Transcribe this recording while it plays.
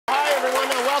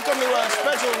welcome to a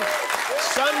special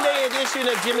Sunday edition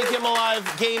of Jimmy Kimmel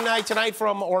Live Game Night tonight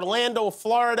from Orlando,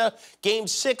 Florida. Game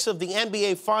 6 of the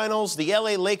NBA Finals. The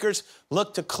LA Lakers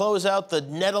look to close out the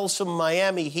nettlesome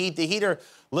Miami Heat. The Heat are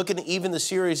looking to even the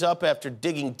series up after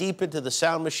digging deep into the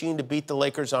sound machine to beat the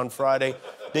Lakers on Friday.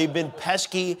 They've been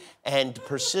pesky and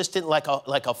persistent like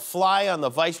a fly on the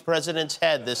vice president's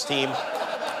head, this team.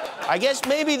 I guess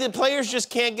maybe the players just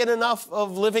can't get enough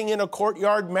of living in a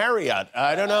courtyard Marriott.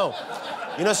 I don't know.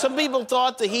 You know, some people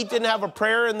thought the Heat didn't have a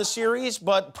prayer in the series,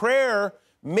 but prayer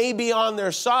may be on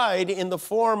their side in the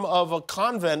form of a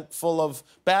convent full of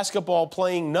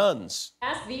basketball-playing nuns.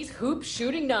 Ask these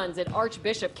hoop-shooting nuns at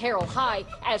Archbishop Carroll High.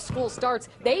 As school starts,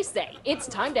 they say it's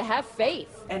time to have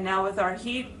faith. And now with our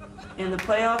Heat in the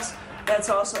playoffs, that's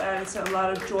also added to a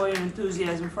lot of joy and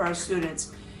enthusiasm for our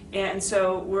students. And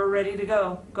so we're ready to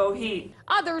go. Go Heat.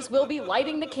 Others will be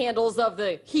lighting the candles of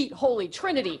the Heat Holy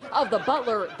Trinity, of the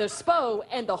Butler, the Spo,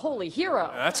 and the Holy Hero.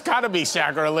 That's got to be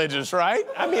sacrilegious, right?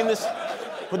 I mean,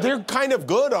 but they're kind of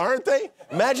good, aren't they?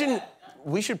 Imagine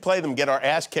we should play them get our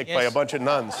ass kicked by a bunch of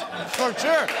nuns.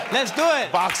 Sure. Let's do it.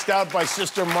 Boxed out by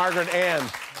Sister Margaret Ann.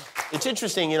 It's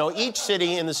interesting, you know, each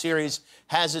city in the series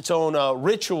has its own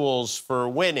rituals for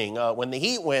winning. When the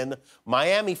Heat win,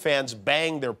 Miami fans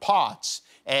bang their pots.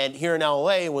 And here in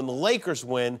L.A., when the Lakers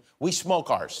win, we smoke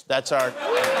ours. That's our...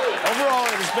 Overall,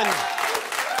 it has been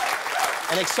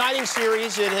an exciting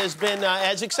series. It has been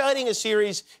as exciting a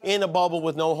series in a bubble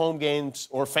with no home games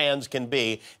or fans can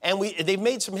be. And they've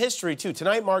made some history, too.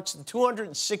 Tonight marks the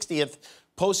 260th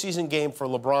postseason game for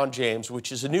LeBron James,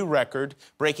 which is a new record,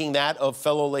 breaking that of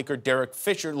fellow Laker Derek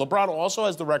Fisher. LeBron also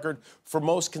has the record for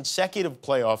most consecutive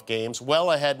playoff games,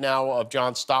 well ahead now of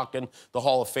John Stockton, the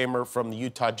Hall of Famer from the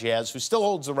Utah Jazz, who still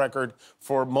holds the record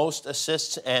for most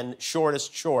assists and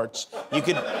shortest shorts. You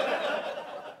could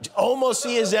almost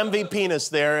see his MVP-ness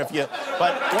there if you...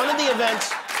 But one of the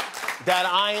events that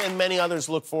I and many others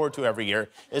look forward to every year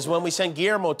is when we send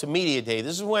Guillermo to Media Day.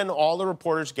 This is when all the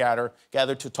reporters gather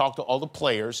to talk to all the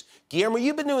players. Guillermo,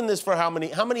 you've been doing this for how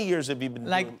many years have you been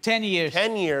doing? Like 10 years.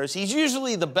 10 years. He's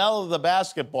usually the belle of the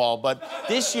basketball, but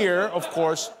this year, of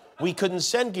course, we couldn't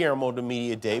send Guillermo to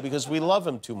Media Day because we love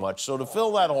him too much. So to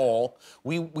fill that hole,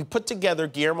 we put together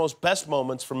Guillermo's best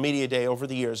moments from Media Day over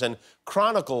the years and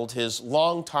chronicled his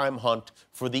long-time hunt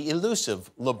for the elusive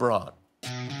LeBron.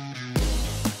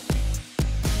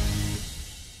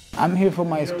 I'm here for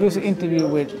my exclusive interview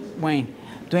with Wayne.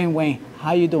 Dwayne Wayne,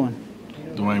 how you doing?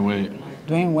 Dwayne Wade.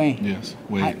 Dwayne Wayne. Yes,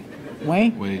 Wade.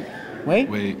 Wayne? Wade. Wade?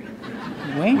 Wade.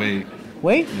 Wayne? Wade.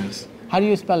 Wade? Yes. How do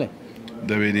you spell it?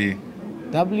 W-D.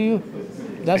 W?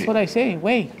 That's what I say,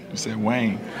 Wade. You said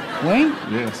Wayne. Wayne?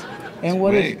 Yes. And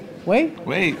what Wade. is Wade?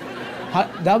 Wade.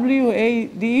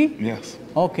 W-A-D-E? Yes.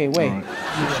 Okay, Wade. All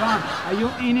right. Sean, are you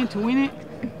in it to win it?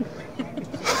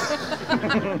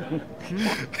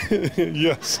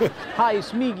 Yes. Hi,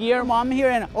 it's me, Guillermo. I'm here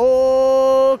in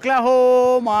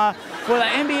Oklahoma for the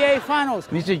NBA Finals.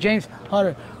 Mr. James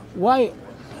Harder, why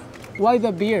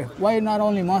the beard? Why not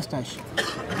only mustache?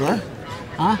 What?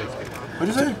 Huh?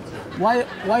 What'd you say?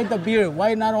 Why the beard?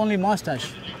 Why not only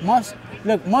mustache?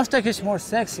 Look, mustache is more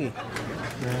sexy.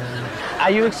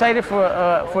 Are you excited for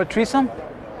a threesome?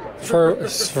 For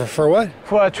what?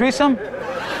 For a threesome?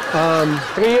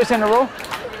 3 years in a row?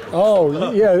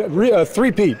 Oh, yeah,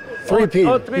 three-peat. Three-peat.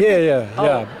 Oh, three-peat. Yeah.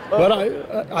 But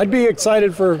I'd be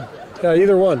excited for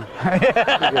either one.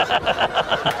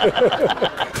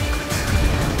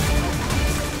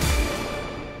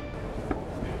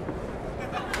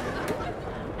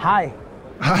 Hi.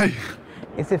 Hi.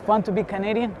 Is it fun to be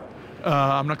Canadian?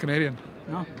 I'm not Canadian.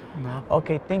 No? No.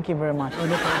 Okay, thank you very much.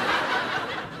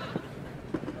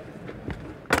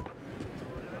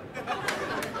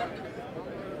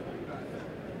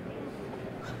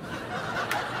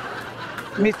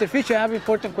 Mr. Fisher, I have an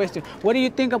important question. What do you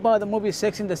think about the movie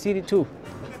Sex and the City 2?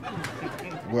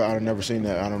 Well, I've never seen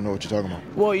that. I don't know what you're talking about.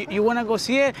 Well, you want to go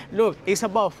see it? Look, it's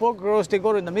about 4 girls. They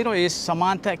go in the middle. It's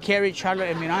Samantha, Carrie, Charlotte,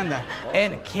 and Miranda.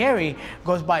 And Carrie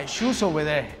goes buy shoes over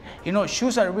there. You know,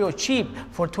 shoes are real cheap.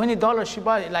 For $20, she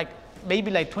bought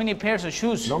maybe 20 pairs of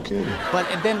shoes. No kidding. But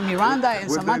then Miranda and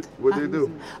Samantha. What they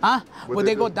do? Well,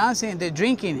 they go dancing and they're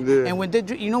drinking. Yeah. And when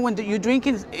when you're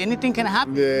drinking, anything can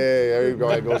happen. Yeah, there you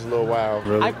go. It goes a little wild.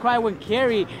 Really? I cried when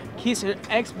Carrie kissed her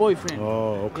ex-boyfriend.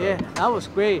 Oh, okay. Yeah, that was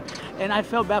great. And I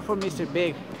felt bad for Mr.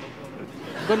 Big.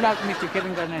 Good luck, Mr.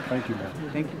 Kevin Garnett. Thank you, man.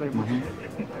 Thank you very much.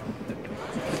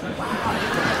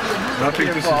 I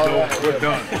think this is dope. We're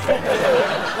done.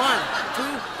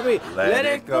 1, 2, 3. Let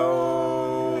it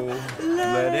go.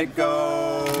 Let it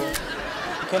go.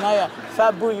 Can I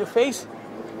fat boo your face?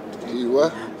 You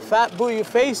what? Fat boo your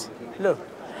face? Look.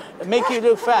 make you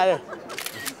look fat.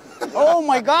 Oh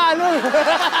my God, look.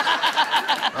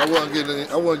 I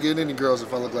wouldn't get any girls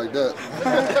if I look like that.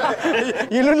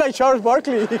 You look like Charles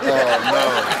Barkley. Oh,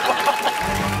 no.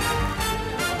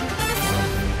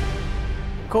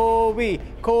 Kobe,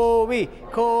 Kobe,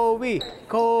 Kobe,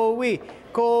 Kobe,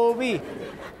 Kobe. Hey,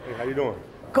 how you doing?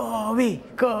 Kobe,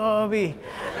 Kobe.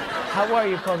 How are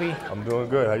you, Kobe? I'm doing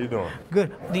good. How you doing?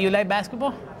 Good. Do you like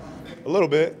basketball? A little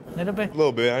bit. A little bit? A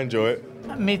little bit. I enjoy it.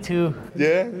 Me too.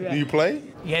 Yeah? Do you play?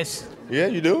 Yes. Yeah,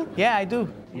 you do? Yeah, I do.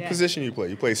 What position you play?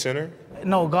 You play center?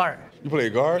 No, guard. You play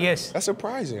guard? Yes. That's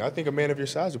surprising. I think a man of your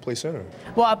size would play center.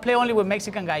 Well, I play only with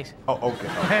Mexican guys. Oh, okay.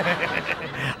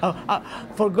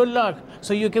 For good luck,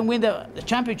 so you can win the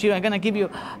championship, I'm gonna give you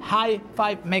high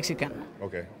five Mexican.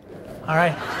 Okay. All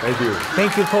right. Thank you.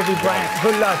 Thank you, Kobe Bryant.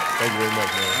 Good luck. Thank you very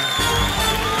much, man.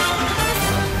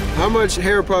 How much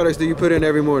hair products do you put in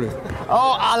every morning?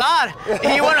 Oh, a lot.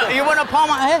 You wanna palm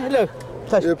my head? Look.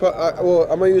 Touch. Well,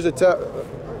 I'm gonna use a tap.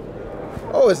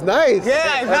 Oh, it's nice.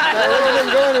 Yeah, it's nice. It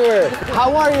doesn't go anywhere.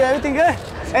 How are you? Everything good?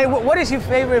 Hey, what is your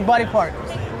favorite body part?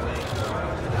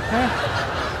 Huh?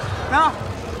 No?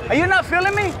 Are you not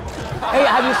feeling me? Hey,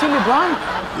 have you seen LeBron?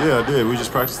 Yeah, I did. We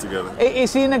just practiced together.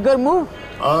 Is he in a good mood?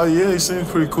 Yeah, he seems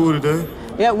pretty cool today.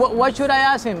 Yeah, what should I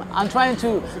ask him? I'm trying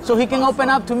to, so he can open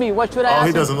up to me. What should I ask him?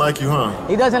 He doesn't like you, huh?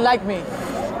 He doesn't like me.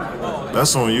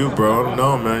 That's on you, bro. I don't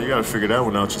know, man. You gotta figure that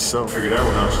one out yourself.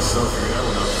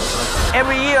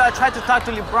 Every year I try to talk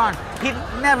to LeBron. He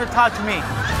never talked to me.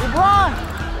 LeBron!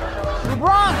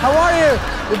 LeBron, how are you?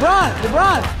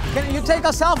 LeBron, can you take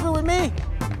a selfie with me?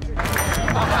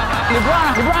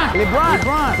 LeBron.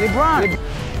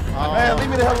 Man, leave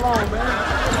me the hell alone, man.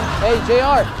 Hey,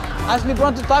 JR, ask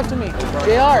LeBron to talk to me.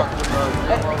 JR,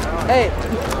 hey,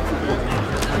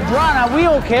 LeBron, are we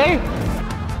okay?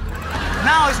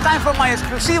 Now it's time for my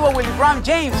exclusivo with LeBron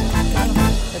James.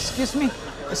 Excuse me.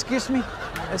 I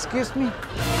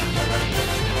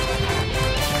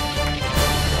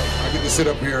get to sit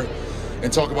up here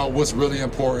and talk about what's really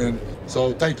important,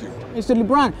 so thank you. Mr.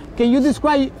 LeBron, can you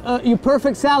describe your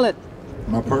perfect salad?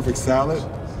 My perfect salad?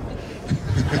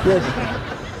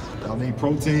 I need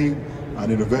protein, I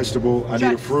need a vegetable, I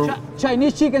need a fruit.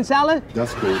 Chinese chicken salad?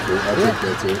 That's cool too, I'll take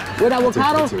that too. With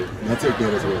avocado? I'll take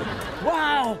that as well.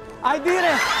 Wow, I did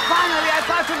it! Finally, I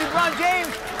talked to LeBron James!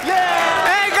 Yeah!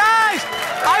 Hey guys,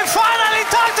 I finally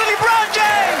talked to LeBron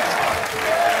James!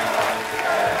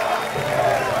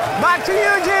 Back to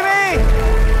you, Jimmy!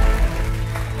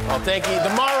 Well, thank you.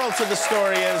 The moral to the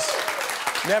story is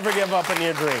never give up on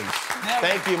your dreams. Never.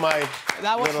 Thank you, my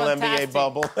little fantastic. NBA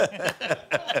bubble.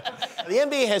 The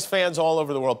NBA has fans all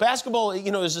over the world. Basketball,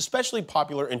 is especially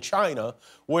popular in China,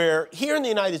 where here in the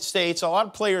United States, a lot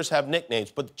of players have nicknames,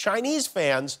 but Chinese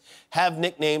fans have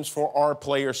nicknames for our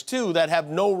players, too, that have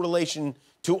no relation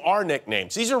to our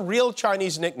nicknames. These are real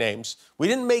Chinese nicknames. We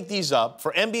didn't make these up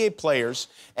for NBA players,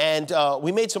 and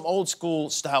we made some old-school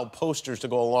style posters to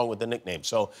go along with the nickname.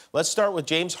 So let's start with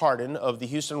James Harden of the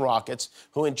Houston Rockets,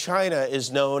 who in China is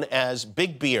known as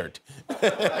Big Beard,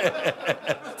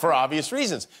 for obvious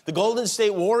reasons. The Golden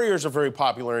State Warriors are very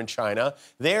popular in China.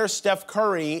 There, Steph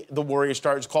Curry, the Warrior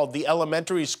star, is called the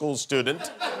elementary school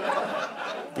student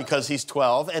because he's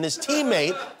 12, and his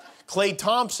teammate, Klay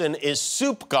Thompson, is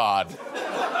Soup God.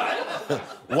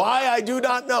 Why, I do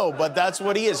not know, but that's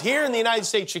what he is. Here in the United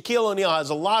States, Shaquille O'Neal has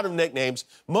a lot of nicknames,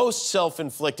 most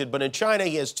self-inflicted, but in China,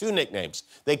 he has two nicknames.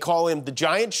 They call him the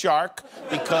Giant Shark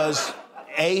because,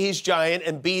 A, he's giant,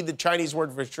 and B, the Chinese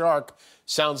word for shark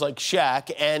sounds like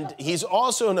Shaq, and he's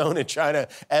also known in China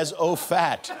as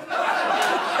O-Fat.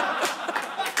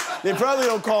 They probably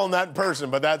don't call him that in person,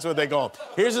 but that's what they call him.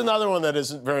 Here's another one that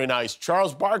isn't very nice.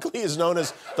 Charles Barkley is known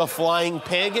as the Flying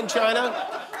Pig in China.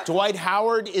 Dwight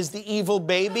Howard is the evil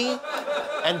baby.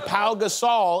 And Pau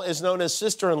Gasol is known as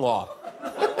sister-in-law.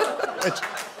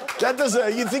 That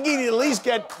doesn't, you think he'd at least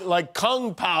get, like,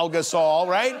 Kung Pau Gasol,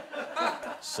 right?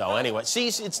 So anyway, see,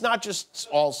 it's not just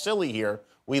all silly here.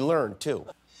 We learn, too.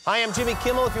 Hi, I'm Jimmy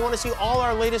Kimmel. If you want to see all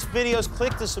our latest videos,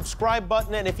 click the subscribe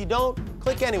button. And if you don't,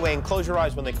 click anyway and close your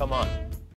eyes when they come on.